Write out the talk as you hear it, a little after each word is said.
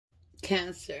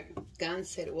Cancer.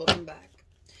 Cancer, welcome back.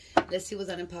 Let's see what's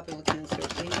on and popping with Cancer,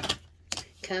 okay?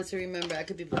 Cancer, remember, I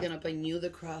could be picking up on you, the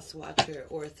cross watcher,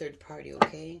 or a third party,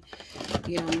 okay?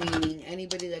 You know, meaning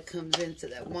anybody that comes into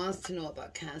that wants to know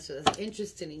about Cancer, that's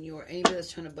interested in you, or anybody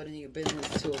that's trying to butt into your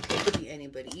business too, okay? It could be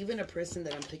anybody, even a person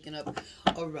that I'm picking up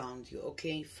around you,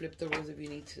 okay? Flip the roles if you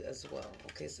need to as well,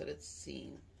 okay? So let's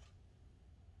see.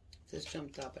 This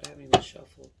jumped out, but I haven't even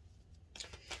shuffled.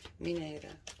 Minera.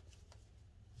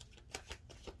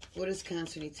 What does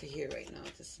Cancer need to hear right now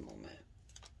at this moment?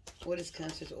 What is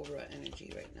Cancer's overall energy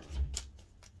right now?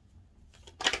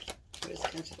 What is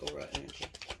Cancer's overall energy?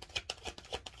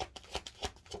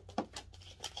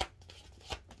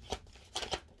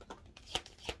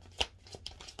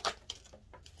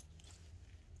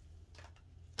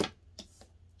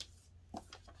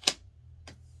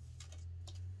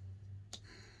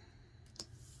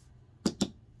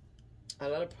 A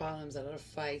lot of problems, a lot of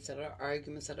fights, a lot of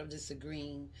arguments, a lot of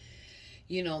disagreeing.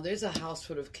 You know, there's a house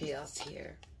full of chaos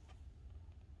here.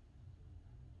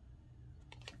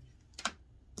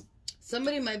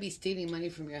 Somebody might be stealing money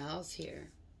from your house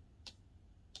here.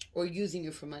 Or using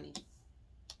you for money.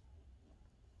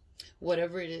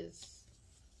 Whatever it is.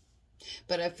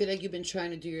 But I feel like you've been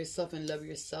trying to do yourself and love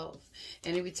yourself.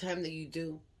 And every time that you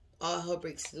do, all hell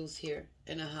breaks loose here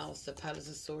in a house, the Palace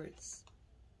of Swords.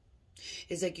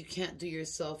 It's like you can't do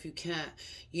yourself. You can't,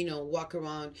 you know, walk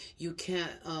around. You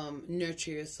can't nurture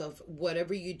yourself.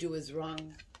 Whatever you do is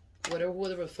wrong.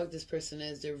 Whatever the fuck this person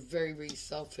is, they're very, very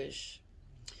selfish.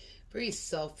 Very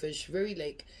selfish. Very,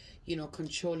 like, you know,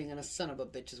 controlling. And a son of a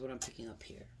bitch is what I'm picking up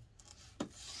here.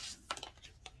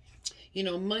 You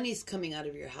know, money's coming out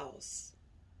of your house.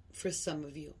 For some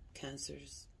of you,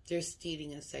 Cancers. They're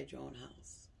stealing inside your own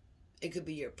house. It could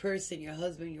be your person, your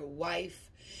husband, your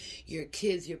wife, your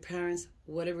kids, your parents,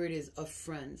 whatever it is, a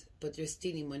friend. But they're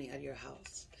stealing money out of your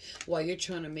house while you're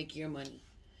trying to make your money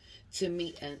to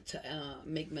meet and to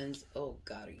make men's. Oh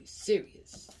God, are you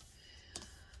serious?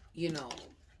 You know,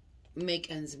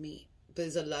 make ends meet. But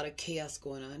there's a lot of chaos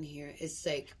going on here. It's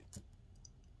like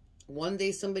one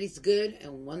day somebody's good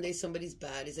and one day somebody's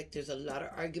bad. It's like there's a lot of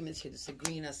arguments here,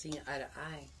 disagreeing, not seeing eye to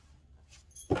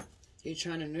eye. You're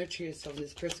trying to nurture yourself.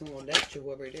 This person won't let you,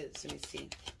 whoever it is. Let me see.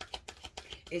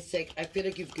 It's like, I feel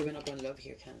like you've given up on love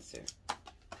here, Cancer.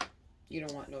 You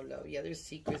don't want no love. Yeah, there's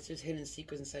secrets. There's hidden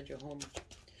secrets inside your home.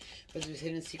 But there's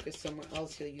hidden secrets somewhere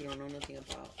else here that you don't know nothing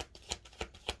about.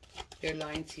 They're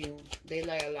lying to you. They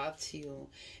lie a lot to you.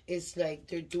 It's like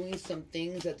they're doing some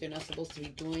things that they're not supposed to be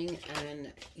doing.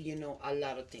 And, you know, a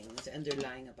lot of things. And they're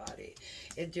lying about it.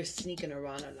 And they're sneaking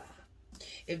around a lot.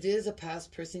 If there's a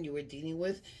past person you were dealing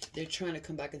with, they're trying to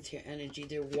come back into your energy.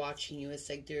 They're watching you. It's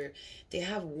like they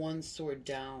have one sword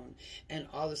down and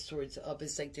all the swords up.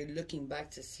 It's like they're looking back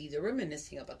to see. They're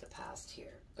reminiscing about the past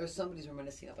here. Or somebody's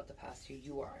reminiscing about the past here.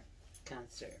 You are,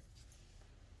 Cancer.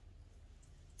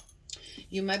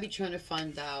 You might be trying to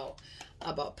find out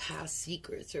about past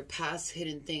secrets or past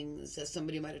hidden things that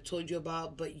somebody might have told you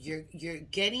about. But you're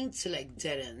getting to like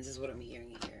dead ends is what I'm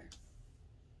hearing here.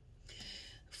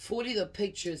 Fully the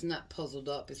picture is not puzzled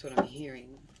up is what I'm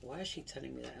hearing. Why is she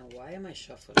telling me that? And why am I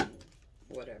shuffling?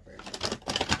 Whatever.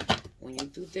 When you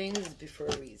do things, it's before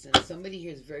a reason. Somebody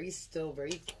here is very still,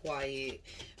 very quiet,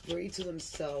 very to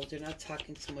themselves. They're not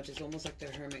talking too much. It's almost like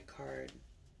the Hermit card.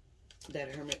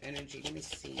 That Hermit energy. Let me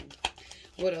see.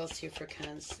 What else here for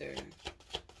Cancer?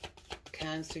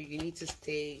 Cancer, you need to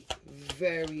stay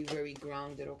very, very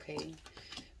grounded, okay?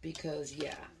 Because,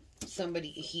 yeah. Somebody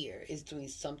here is doing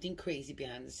something crazy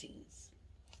behind the scenes.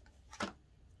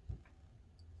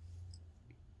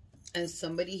 And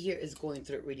somebody here is going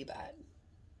through it really bad.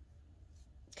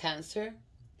 Cancer,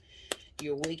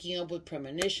 you're waking up with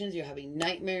premonitions. You're having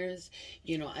nightmares.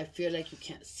 You know, I feel like you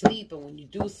can't sleep. And when you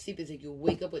do sleep, it's like you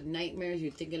wake up with nightmares.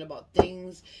 You're thinking about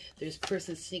things. There's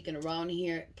persons sneaking around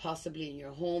here, possibly in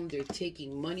your home. They're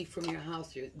taking money from your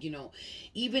house. You know,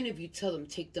 even if you tell them,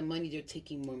 take the money, they're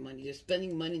taking more money. They're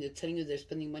spending money. They're telling you they're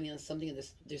spending money on something, and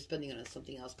they're spending it on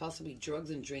something else. Possibly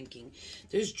drugs and drinking.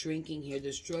 There's drinking here.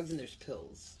 There's drugs and there's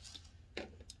pills.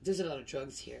 There's a lot of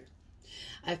drugs here.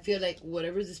 I feel like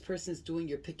whatever this person's doing,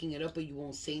 you're picking it up, but you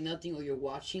won't say nothing, or you're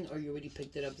watching, or you already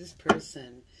picked it up. This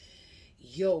person,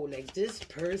 yo, like this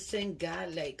person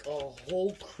got like a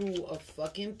whole crew of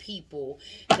fucking people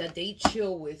that they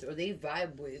chill with or they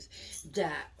vibe with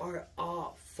that are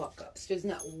all fuck ups. There's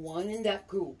not one in that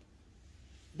group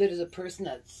that is a person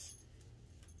that's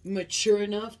mature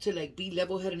enough to like be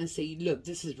level headed and say, look,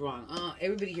 this is wrong.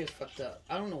 Everybody here is fucked up.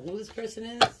 I don't know who this person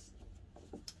is.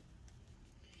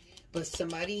 But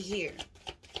somebody here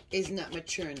is not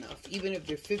mature enough. Even if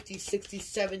they're 50, 60,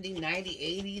 70, 90,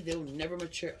 80, they'll never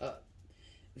mature up.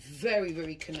 Very,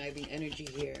 very conniving energy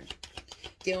here.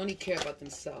 They only care about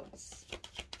themselves.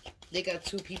 They got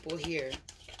two people here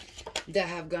that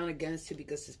have gone against you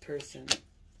because this person.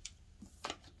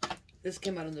 This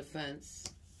came out on the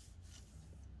fence.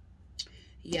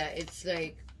 Yeah, it's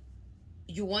like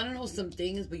you want to know some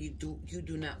things, but you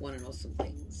do not want to know some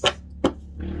things.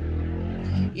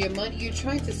 Your money, you're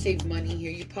trying to save money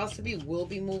here. You possibly will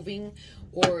be moving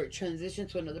or transition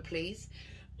to another place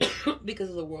because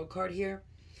of the world card here.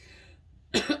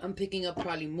 I'm picking up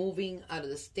probably moving out of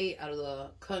the state, out of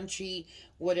the country,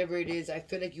 whatever it is. I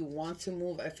feel like you want to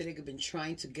move. I feel like you've been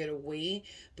trying to get away,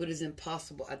 but it's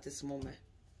impossible at this moment.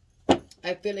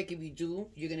 I feel like if you do,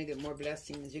 you're going to get more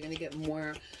blessings. You're going to get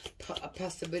more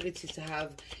possibilities to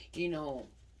have, you know,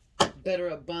 better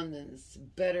abundance,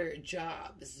 better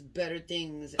jobs, better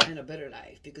things, and a better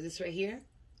life. Because this right here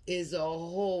is a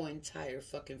whole entire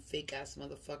fucking fake ass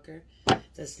motherfucker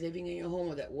that's living in your home,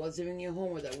 or that was living in your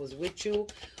home, or that was with you,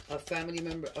 a family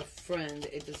member, a friend.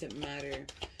 It doesn't matter.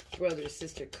 Brother,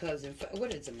 sister, cousin. What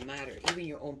does it matter? Even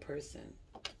your own person,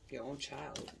 your own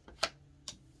child.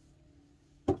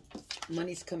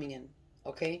 Money's coming in,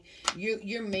 okay?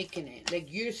 You're making it. Like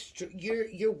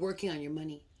you're working on your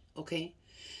money, okay?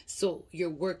 So you're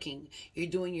working, you're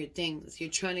doing your things, you're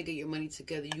trying to get your money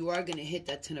together. You are going to hit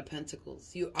that 10 of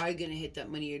Pentacles. You are going to hit that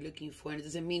money you're looking for. And it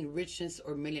doesn't mean richness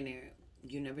or millionaire.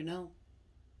 You never know.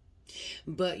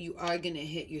 But you are going to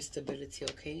hit your stability,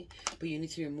 okay? But you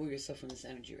need to remove yourself from this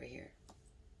energy right here.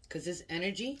 Because this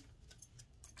energy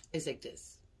is like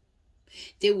this.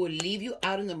 They will leave you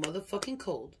out in the motherfucking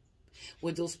cold.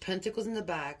 With those pentacles in the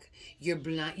back, you're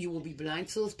blind. You will be blind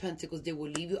to those pentacles. They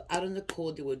will leave you out in the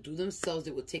cold. They will do themselves.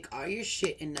 They will take all your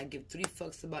shit and not give 3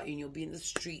 fucks about you. And you'll be in the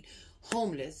street,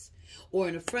 homeless, or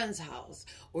in a friend's house,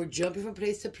 or jumping from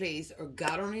place to place, or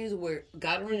God only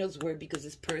knows where, because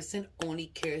this person only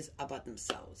cares about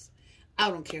themselves. I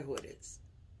don't care who it is.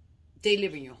 They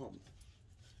live in your home.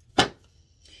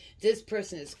 This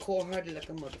person is cold-hearted like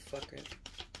a motherfucker.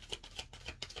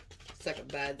 It's like a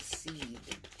bad seed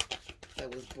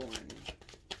that was born.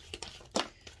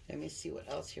 Let me see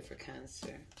what else here for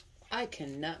Cancer. I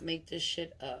cannot make this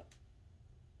shit up.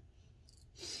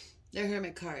 The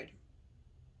Hermit card.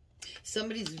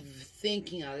 Somebody's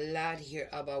thinking a lot here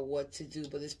about what to do,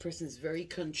 but this person is very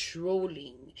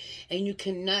controlling, and you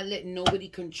cannot let nobody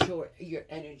control your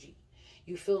energy.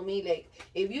 You feel me? Like,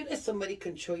 if you let somebody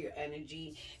control your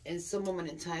energy in some moment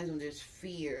in times when there's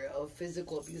fear of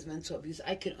physical abuse, mental abuse,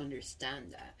 I can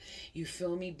understand that. You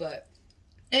feel me? But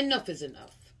enough is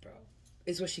enough, bro.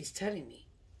 Is what she's telling me.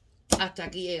 Hasta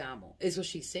aquí llegamos. Is what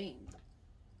she's saying.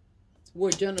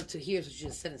 We're done up to here, is what she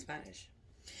just said in Spanish.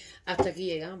 Hasta aquí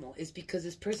llegamos. It's because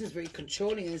this person is very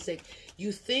controlling, and it's like,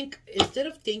 you think, instead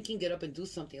of thinking, get up and do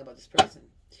something about this person.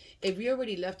 If you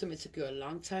already left them, it took you a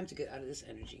long time to get out of this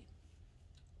energy.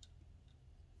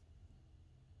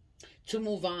 To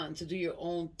move on, to do your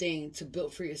own thing, to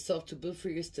build for yourself, to build for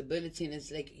your stability. And it's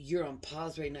like you're on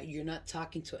pause right now. You're not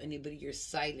talking to anybody. You're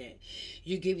silent.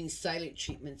 You're giving silent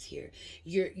treatments here.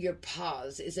 You're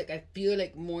paused. It's like, I feel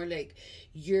like more like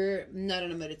you're not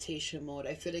in a meditation mode.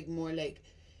 I feel like more like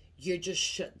you're just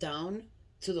shut down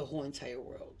to the whole entire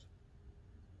world.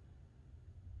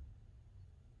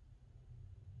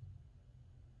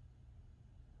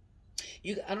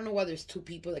 I don't know why there's 2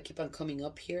 people that keep on coming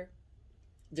up here.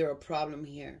 They're a problem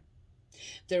here.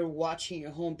 They're watching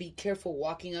your home. Be careful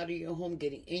walking out of your home,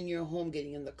 getting in your home,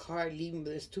 getting in the car, leaving. But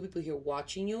there's 2 people here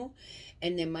watching you,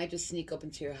 and they might just sneak up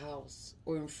into your house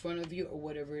or in front of you or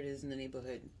whatever it is in the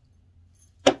neighborhood.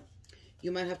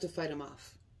 You might have to fight them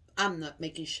off. I'm not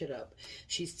making shit up.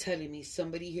 She's telling me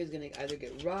somebody here is going to either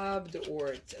get robbed,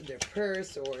 or their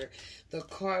purse or the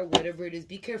car, whatever it is.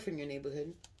 Be careful in your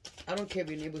neighborhood. I don't care if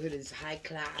your neighborhood is high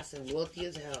class and wealthy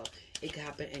as hell. It could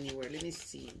happen anywhere. Let me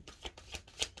see.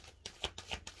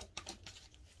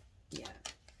 Yeah.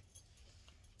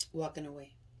 Walking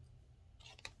away.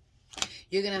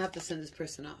 You're going to have to send this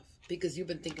person off because you've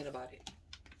been thinking about it.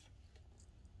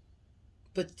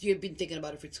 But you've been thinking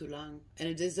about it for too long. And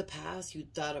if this is the past, you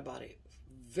thought about it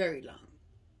very long.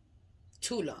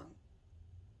 Too long.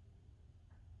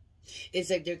 It's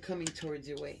like they're coming towards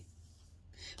your way.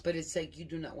 But it's like you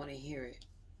do not want to hear it.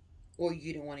 Or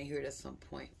you didn't want to hear it at some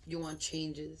point. You want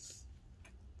changes.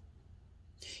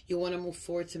 You want to move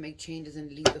forward to make changes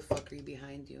and leave the fuckery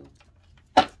behind you.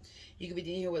 You could be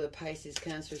dealing here with a Pisces,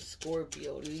 Cancer,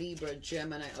 Scorpio, Libra,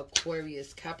 Gemini,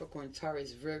 Aquarius, Capricorn,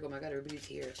 Taurus, Virgo. My God, everybody's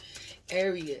here.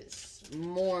 Aries,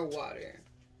 more water.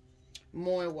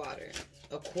 More water.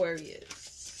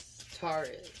 Aquarius,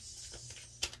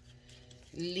 Taurus,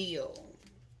 Leo,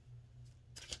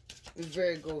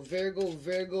 Virgo, Virgo,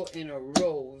 Virgo in a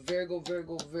row. Virgo,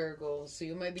 Virgo, Virgo. So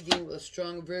you might be dealing with a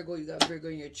strong Virgo. You got Virgo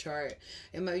in your chart.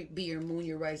 It might be your moon,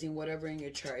 your rising, whatever in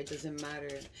your chart. It doesn't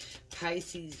matter.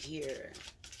 Pisces here.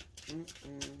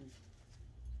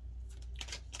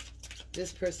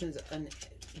 This person's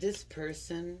this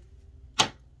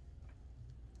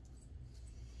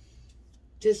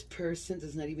person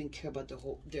does not even care about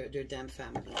their damn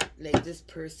family. Like, this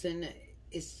person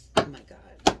is, oh my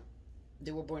God,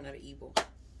 they were born out of evil.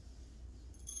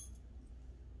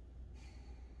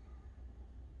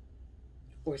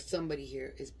 Or somebody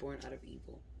here is born out of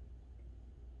evil.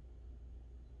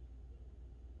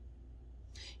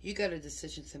 You got a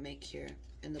decision to make here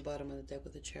in the bottom of the deck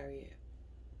with the Chariot.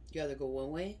 You either go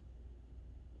one way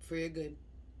for your good,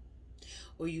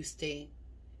 or you stay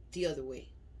the other way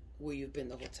where you've been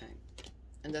the whole time.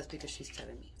 And that's because she's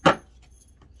telling me.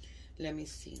 Let me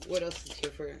see. What else is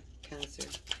here for Cancer?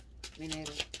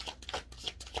 Minero.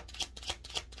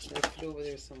 Let's put over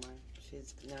there somewhere.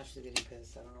 Now she's getting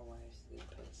pissed. I don't know why she's getting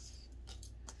pissed.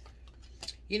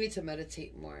 You need to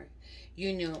meditate more.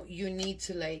 You know, you need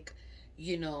to, like,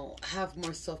 you know, have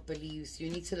more self-beliefs.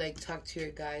 You need to, like, talk to your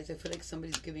guides. I feel like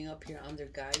somebody's giving up here on their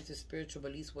guides, their spiritual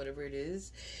beliefs, whatever it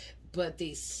is, but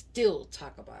they still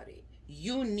talk about it.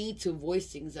 You need to voice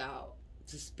things out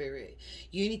to spirit.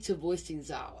 You need to voice things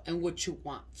out and what you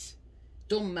want.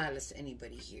 Don't malice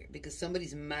anybody here, because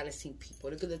somebody's malicing people.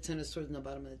 Look at the Ten of Swords in the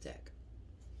bottom of the deck.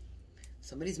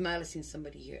 Somebody's malicing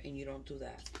somebody here, and you don't do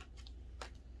that.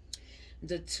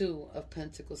 The Two of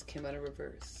Pentacles came out of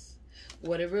reverse.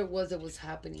 Whatever it was that was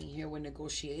happening here with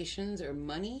negotiations or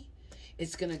money,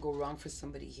 it's going to go wrong for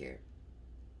somebody here.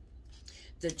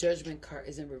 The Judgment card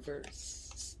is in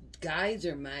reverse. Guides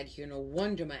are mad here. No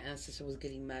wonder my ancestor was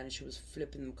getting mad and she was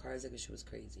flipping them cards like she was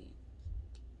crazy.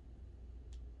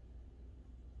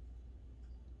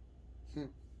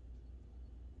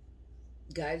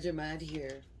 Guides are mad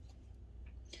here.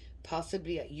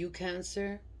 Possibly at you,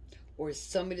 Cancer, or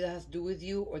somebody that has to do with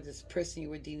you, or this person you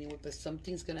were dealing with, but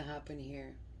something's going to happen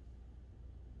here.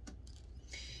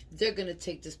 They're going to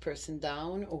take this person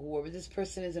down, or whoever this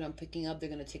person is that I'm picking up, they're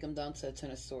going to take them down to the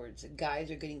Ten of Swords. Guys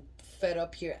are getting fed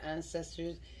up here.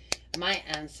 Ancestors. My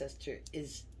ancestor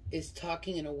is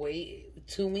talking in a way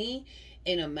to me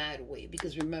in a mad way.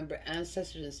 Because remember,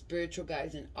 ancestors and spiritual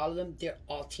guides and all of them, they're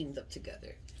all teamed up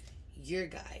together. Your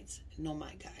guides, no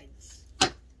my guides.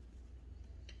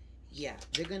 Yeah,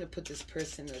 they're going to put this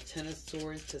person in the Ten of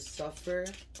Swords to suffer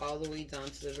all the way down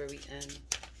to the very end.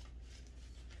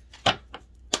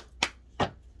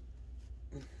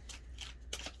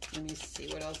 Let me see.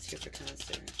 What else here for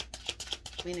Cancer?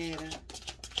 Minera.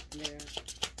 There.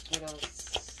 What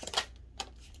else?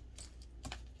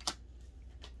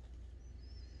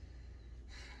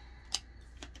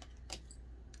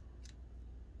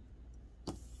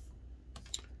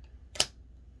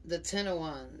 The Ten of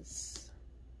Wands.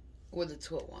 Or the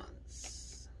Two of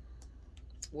Wands.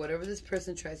 Whatever this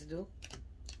person tries to do,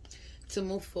 to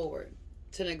move forward,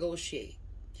 to negotiate,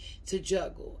 to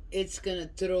juggle, it's gonna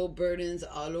throw burdens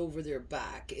all over their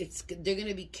back. They're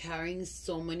gonna be carrying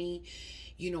so many,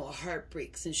 you know,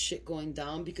 heartbreaks and shit going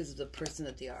down because of the person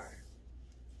that they are.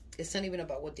 It's not even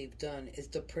about what they've done. It's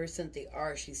the person they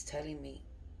are. She's telling me.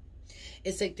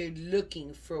 It's like they're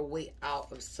looking for a way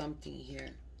out of something here.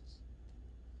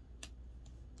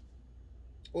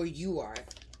 Or you are.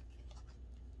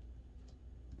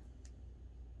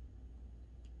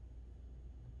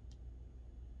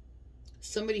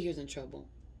 Somebody here's in trouble.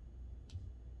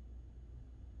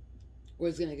 Or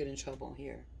is going to get in trouble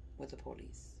here with the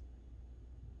police.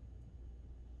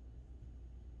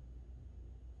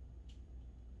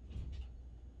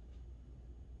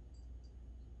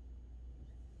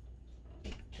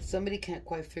 Somebody can't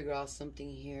quite figure out something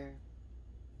here.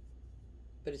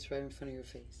 But it's right in front of your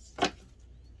face.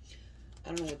 I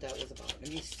don't know what that was about.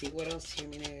 Let me see. What else here,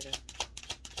 Minera?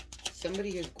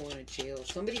 Somebody here is going to jail.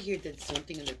 Somebody here did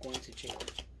something and they're going to jail.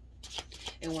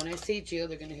 And when I say jail,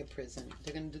 they're going to hit prison.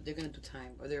 They're going to do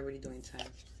time. Or they're already doing time.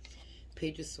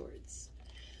 Page of Swords.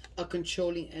 A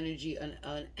controlling energy, an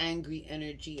angry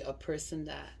energy. A person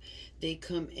that they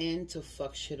come in to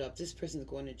fuck shit up. This person's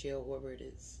going to jail, whoever it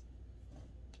is.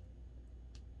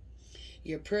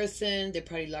 Your person, they're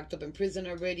probably locked up in prison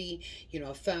already. You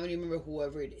know, a family member,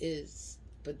 whoever it is.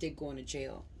 But they're going to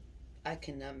jail. I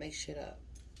cannot make shit up.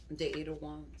 The Eight of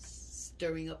Wands.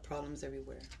 Stirring up problems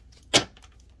everywhere.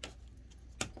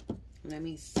 Let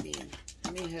me see.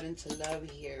 Let me head into love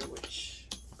here, which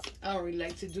I don't really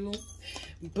like to do.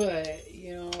 But,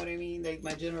 you know what I mean? Like,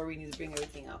 my general readings bring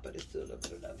everything out. But it's still a little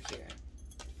bit of love here.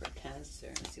 For Cancer.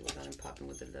 Let's see what's on and popping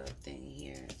with the love thing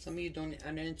here. Some of you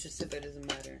are not interested, but it doesn't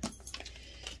matter.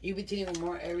 You'll be dealing with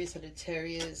more Aries,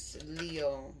 Sagittarius,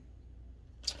 Leo.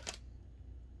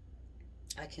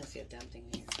 I can't see a damn thing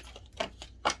here.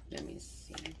 Let me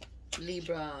see.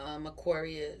 Libra,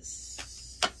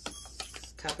 Aquarius,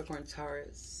 Capricorn,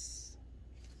 Taurus,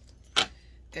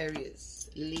 Aries,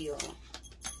 Leo.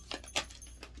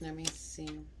 Let me see.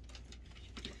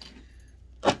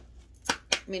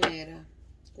 Minera.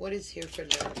 What is here for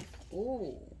love?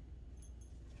 Ooh.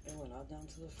 It went all down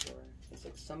to the floor. It's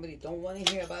like somebody don't want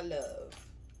to hear about love.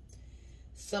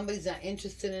 Somebody's not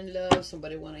interested in love.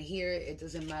 Somebody want to hear it. It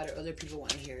doesn't matter. Other people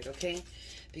want to hear it, okay?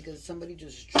 Because somebody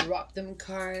just dropped them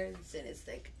cards, and it's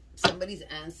like somebody's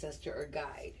ancestor or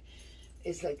guide.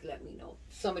 It's like, let me know.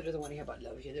 Somebody doesn't want to hear about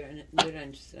love here. They're not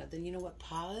interested. Then you know what?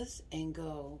 Pause and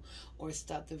go. Or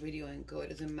stop the video and go. It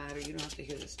doesn't matter. You don't have to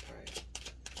hear this part.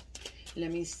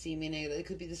 Let me see, Minera.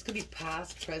 This could be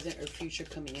past, present, or future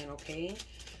coming in, okay?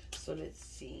 So let's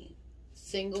see.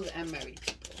 Singles and married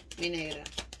people. Minera.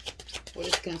 What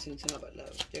is Cancer to know about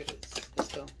love? There it is.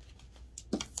 Let's go.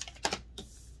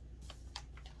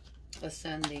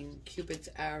 Ascending. Cupid's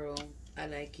arrow. I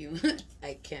like you.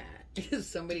 I can't.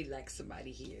 Somebody likes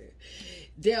somebody here.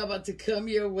 They're about to come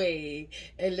your way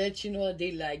and let you know that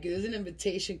they like you. There's an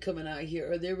invitation coming out here,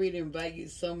 or they're ready to invite you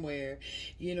somewhere.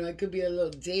 You know, it could be a little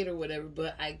date or whatever,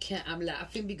 but I can't. I'm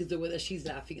laughing because the way that she's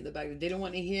laughing in the back. They don't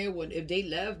want to hear what, if they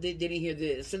left, they didn't hear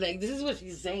this. So, like, this is what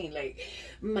she's saying. Like,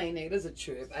 my neighbor's a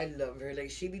trip. I love her.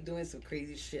 Like, she be doing some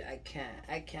crazy shit.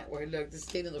 I can't wear. Look, this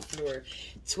stayed on the floor.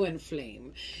 Twin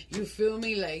flame. You feel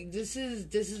me? Like, this is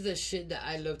the shit that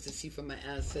I love to see from my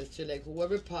ancestor. Like,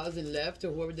 whoever paused and left,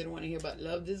 or whoever didn't want to hear about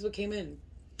love, this is what came in.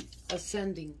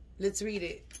 Ascending. Let's read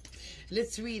it.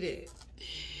 Let's read it.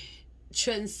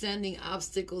 Transcending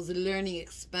obstacles, learning,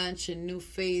 expansion, new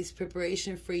phase,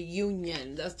 preparation for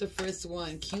union. That's the first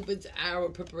one. Cupid's arrow,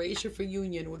 preparation for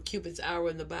union with Cupid's arrow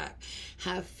in the back.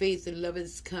 Have faith that love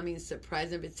is coming.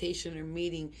 Surprise invitation or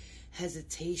meeting.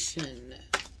 Hesitation.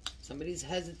 Somebody's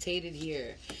hesitated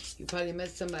here. You probably met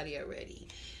somebody already.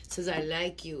 Says, I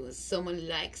like you. Someone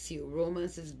likes you.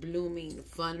 Romance is blooming.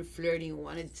 Fun, flirting,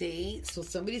 want to date. So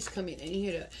somebody's coming in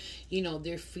here to, you know,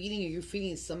 they're feeding you. You're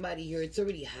feeding somebody here. It's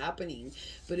already happening.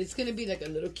 But it's going to be like a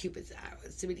little Cupid's arrow.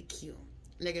 It's really cute.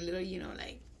 Like a little, you know,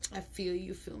 like, I feel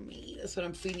you, feel me. That's what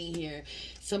I'm feeling here.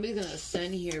 Somebody's going to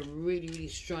ascend here really, really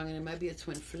strong. And it might be a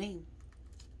twin flame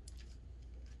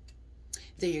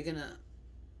that you're going to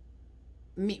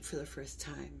meet for the first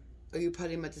time. Or you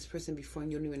probably met this person before and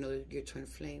you don't even know your twin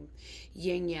flame.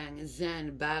 Yin yang,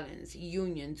 zen, balance,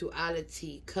 union,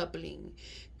 duality, coupling,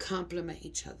 complement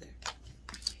each other.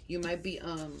 You might be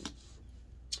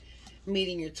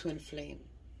meeting your twin flame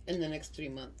in the next 3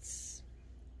 months.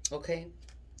 Okay?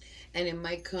 And it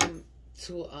might come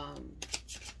to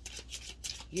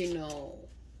you know,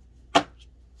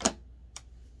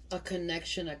 a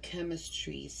connection, a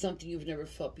chemistry, something you've never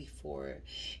felt before.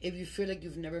 If you feel like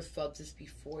you've never felt this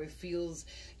before, it feels,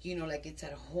 you know, like it's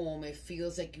at home. It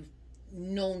feels like you've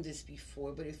known this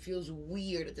before, but it feels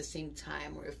weird at the same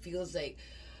time. Or it feels like,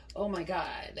 oh my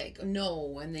God, like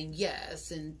no, and then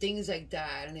yes, and things like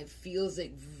that. And it feels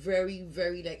like very,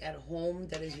 very like at home.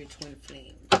 That is your twin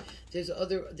flame. There's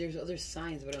other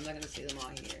signs, but I'm not going to say them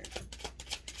all here.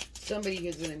 Somebody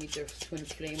here is going to meet their twin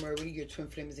flame, or really your twin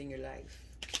flame is in your life.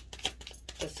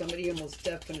 But somebody here most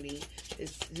definitely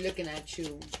is looking at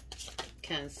you,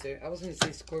 Cancer. I was going to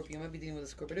say Scorpio. I might be dealing with a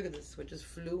Scorpio. Look at this. What just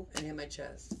flew and hit my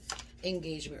chest.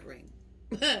 Engagement ring.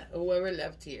 Whoever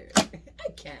left here.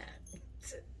 I can't.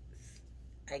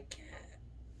 I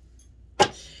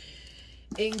can't.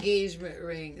 Engagement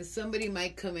ring. Somebody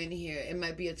might come in here. It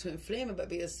might be a twin flame. It might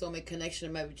be a soulmate connection.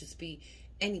 It might just be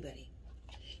anybody.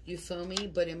 You feel me?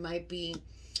 But it might be,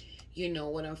 you know,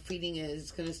 what I'm feeling is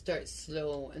it's going to start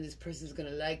slow and this person's going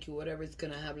to like you, whatever. It's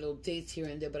going to have little dates here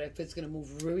and there. But if it's going to move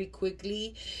very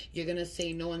quickly, you're going to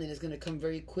say no, and then it's going to come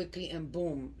very quickly, and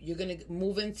boom. You're going to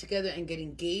move in together and get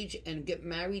engaged and get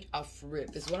married off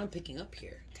rip. Is what I'm picking up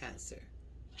here, Cancer.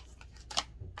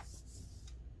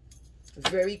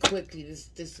 Very quickly, this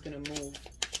is going to move.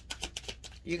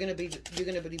 You're going to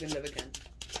believe in love again.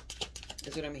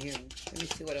 That's what I'm hearing. Let me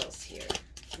see what else here.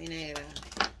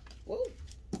 Whoa.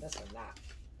 That's a lot.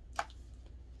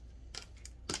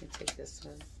 Let me take this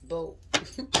one. Boat.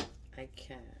 I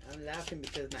can't. I'm laughing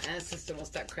because my ancestor won't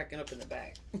stop cracking up in the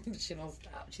back. She don't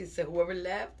stop. She said, whoever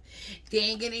left, they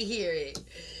ain't gonna hear it.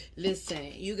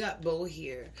 Listen, you got boat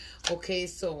here. Okay,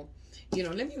 so, you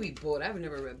know, let me read boat. I've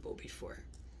never read boat before.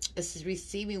 This is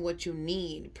receiving what you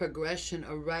need, progression,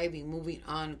 arriving, moving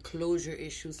on, closure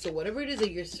issues. So whatever it is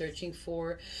that you're searching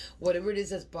for, whatever it is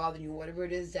that's bothering you, whatever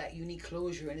it is that you need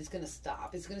closure, and it's going to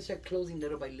stop. It's going to start closing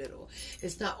little by little.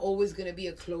 It's not always going to be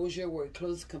a closure where it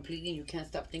closes completely and you can't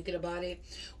stop thinking about it,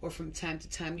 or from time to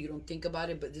time you don't think about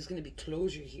it, but there's going to be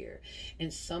closure here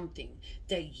and something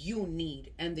that you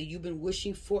need and that you've been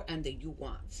wishing for and that you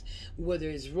want. Whether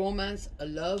it's romance, a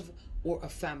love, or a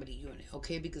family unit,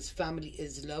 okay? Because family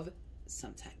is love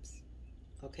sometimes,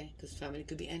 okay? Because family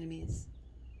could be enemies,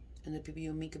 and the people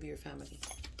you meet could be your family.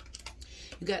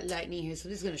 You got lightning here, so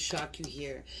this is going to shock you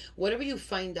here. Whatever you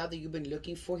find out that you've been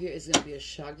looking for here is going to be a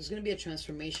shock. There's going to be a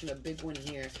transformation, a big one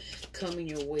here coming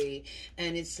your way.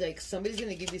 And it's like somebody's going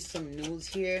to give you some news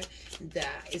here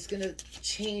that it's going to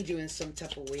change you in some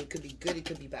type of way. It could be good, it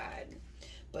could be bad.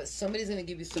 But somebody's going to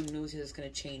give you some news here that's going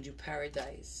to change you.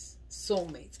 Paradise.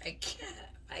 Soulmates. I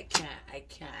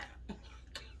can't.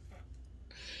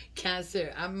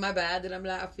 Cancer. My bad that I'm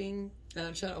laughing and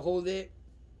I'm trying to hold it.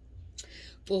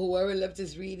 For whoever left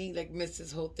this reading, like, missed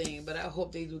this whole thing. But I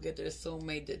hope they do get their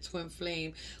soulmate, their twin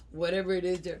flame, whatever it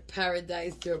is, their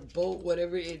paradise, their boat,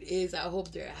 whatever it is. I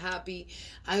hope they're happy.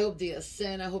 I hope they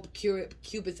ascend. I hope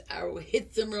Cupid's arrow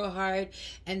hits them real hard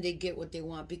and they get what they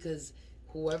want. Because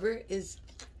whoever is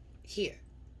here,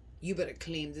 you better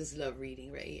claim this love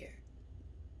reading right here.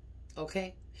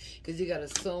 Okay? Because you got a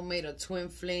soulmate, a twin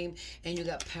flame, and you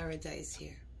got paradise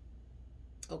here.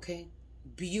 Okay?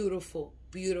 Beautiful,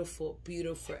 beautiful,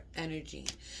 beautiful energy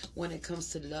when it comes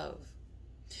to love.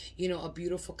 You know, a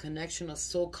beautiful connection, a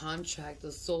soul contract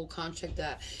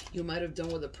that you might have done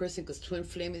with a person, because twin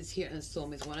flame is here and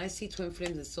soulmates. When I see twin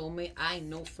flames and soulmate, I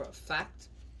know for a fact,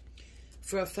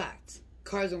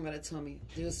 cards don't gotta tell me,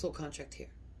 there's a soul contract here.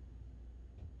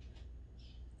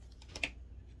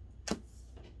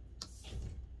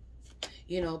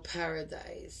 You know,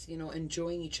 paradise, you know,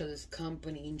 enjoying each other's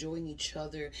company, enjoying each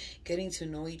other, getting to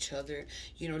know each other,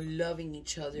 you know, loving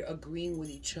each other, agreeing with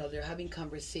each other, having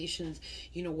conversations,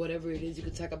 you know, whatever it is. You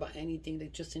could talk about anything,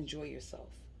 like, just enjoy yourself.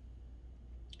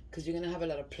 Because you're going to have a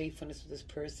lot of playfulness with this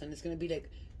person. It's going to be like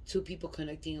two people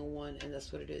connecting in one, and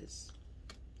that's what it is.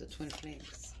 The twin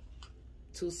flames.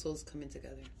 Two souls coming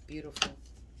together. Beautiful.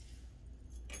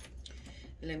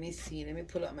 Let me see. Let me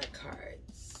pull out my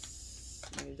cards.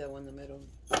 Maybe that one in the middle,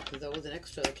 because that was an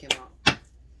extra that came out.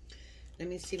 Let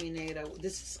me see, Minera.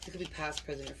 This could be past,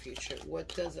 present, or future. What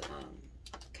does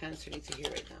Cancer need to hear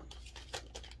right now?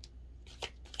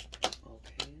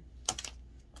 Okay.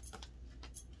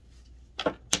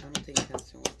 I don't think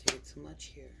Cancer wants to hear too much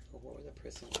here. Or what the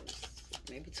person was.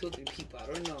 Maybe 2 or 3 people. I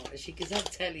don't know. She keeps on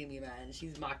telling me, man.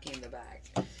 She's mocking in the back.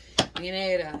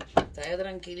 Minera, está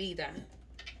tranquilita.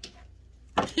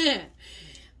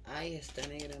 Ahí está,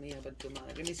 negra mía, but tu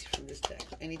madre. Let me see from this deck.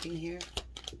 Anything here?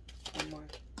 One more.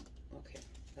 Okay,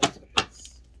 that's what it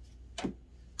is.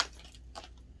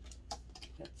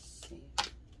 Let's see.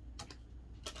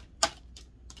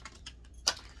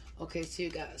 Okay, so you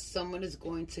got someone is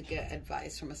going to get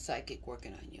advice from a psychic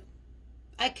working on you.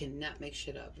 I cannot make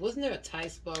shit up. Wasn't there a Thai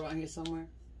spa around here somewhere?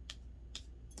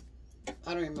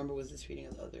 I don't remember, was this reading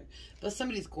or the other. But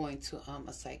somebody's going to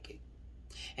a psychic.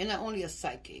 And not only a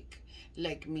psychic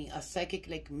like me, a psychic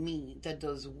like me that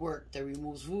does work, that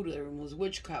removes voodoo, that removes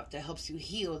witchcraft, that helps you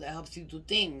heal, that helps you do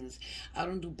things. I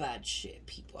don't do bad shit,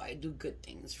 people. I do good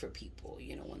things for people.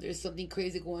 You know, when there's something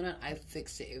crazy going on, I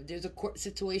fix it. If there's a court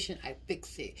situation, I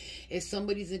fix it. If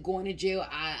somebody's going to jail,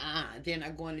 they're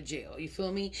not going to jail. You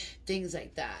feel me? Things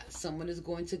like that. Someone is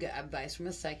going to get advice from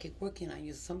a psychic working on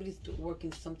you. Somebody's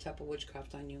working some type of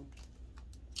witchcraft on you.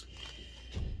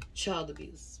 Child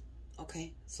abuse.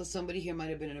 Okay, so somebody here might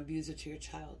have been an abuser to your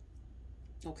child.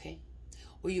 Okay,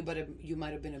 or you might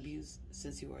have been abused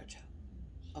since you were a child.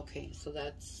 Okay, so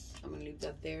that's, I'm gonna leave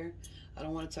that there. I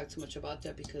don't want to talk too much about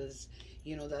that because,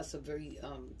 you know, that's a very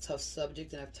tough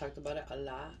subject, and I've talked about it a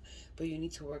lot. But you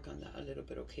need to work on that a little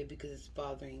bit, okay? Because it's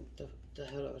bothering the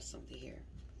hell out of something here.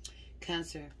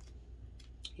 Cancer,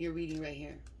 you're reading right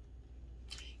here.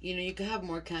 You know, you could have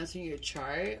more Cancer in your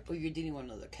chart, or you're dealing with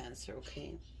another Cancer,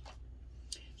 okay?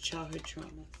 Childhood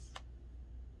traumas.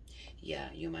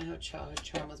 Yeah, you might have childhood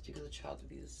traumas because of child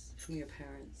abuse from your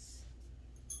parents,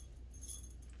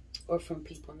 or from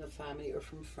people in the family, or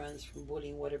from friends, from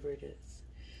bullying, whatever it is.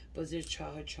 But there's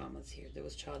childhood traumas here. There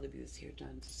was child abuse here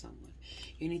done to someone.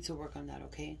 You need to work on that,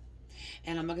 okay?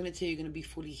 And I'm not going to tell you you're going to be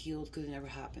fully healed, because it never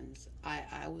happens.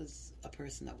 I was a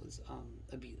person that was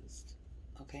abused,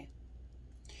 okay?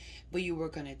 But you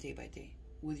work on it day by day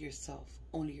with yourself,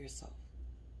 only yourself.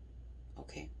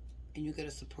 Okay, and you get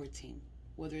a support team,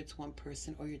 whether it's one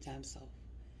person or your damn self,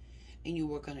 and you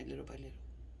work on it little by little,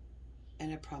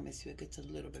 And I promise you, it gets a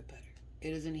little bit better.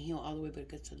 It doesn't heal all the way, but it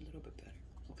gets a little bit better.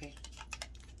 Okay?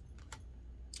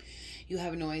 You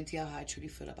have no idea how I truly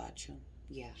feel about you.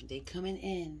 Yeah, they coming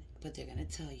in, but they're going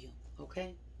to tell you.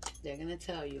 Okay? They're going to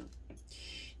tell you.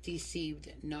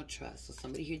 Deceived, no trust. So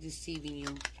somebody here deceiving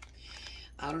you.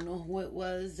 I don't know who it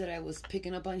was that I was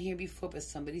picking up on here before, but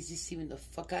somebody's deceiving the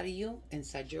fuck out of you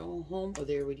inside your own home, or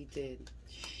they already did.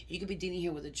 You could be dealing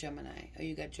here with a Gemini, or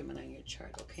you got Gemini in your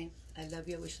chart, okay? I love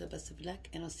you. I wish you the best of luck,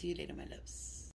 and I'll see you later, my loves.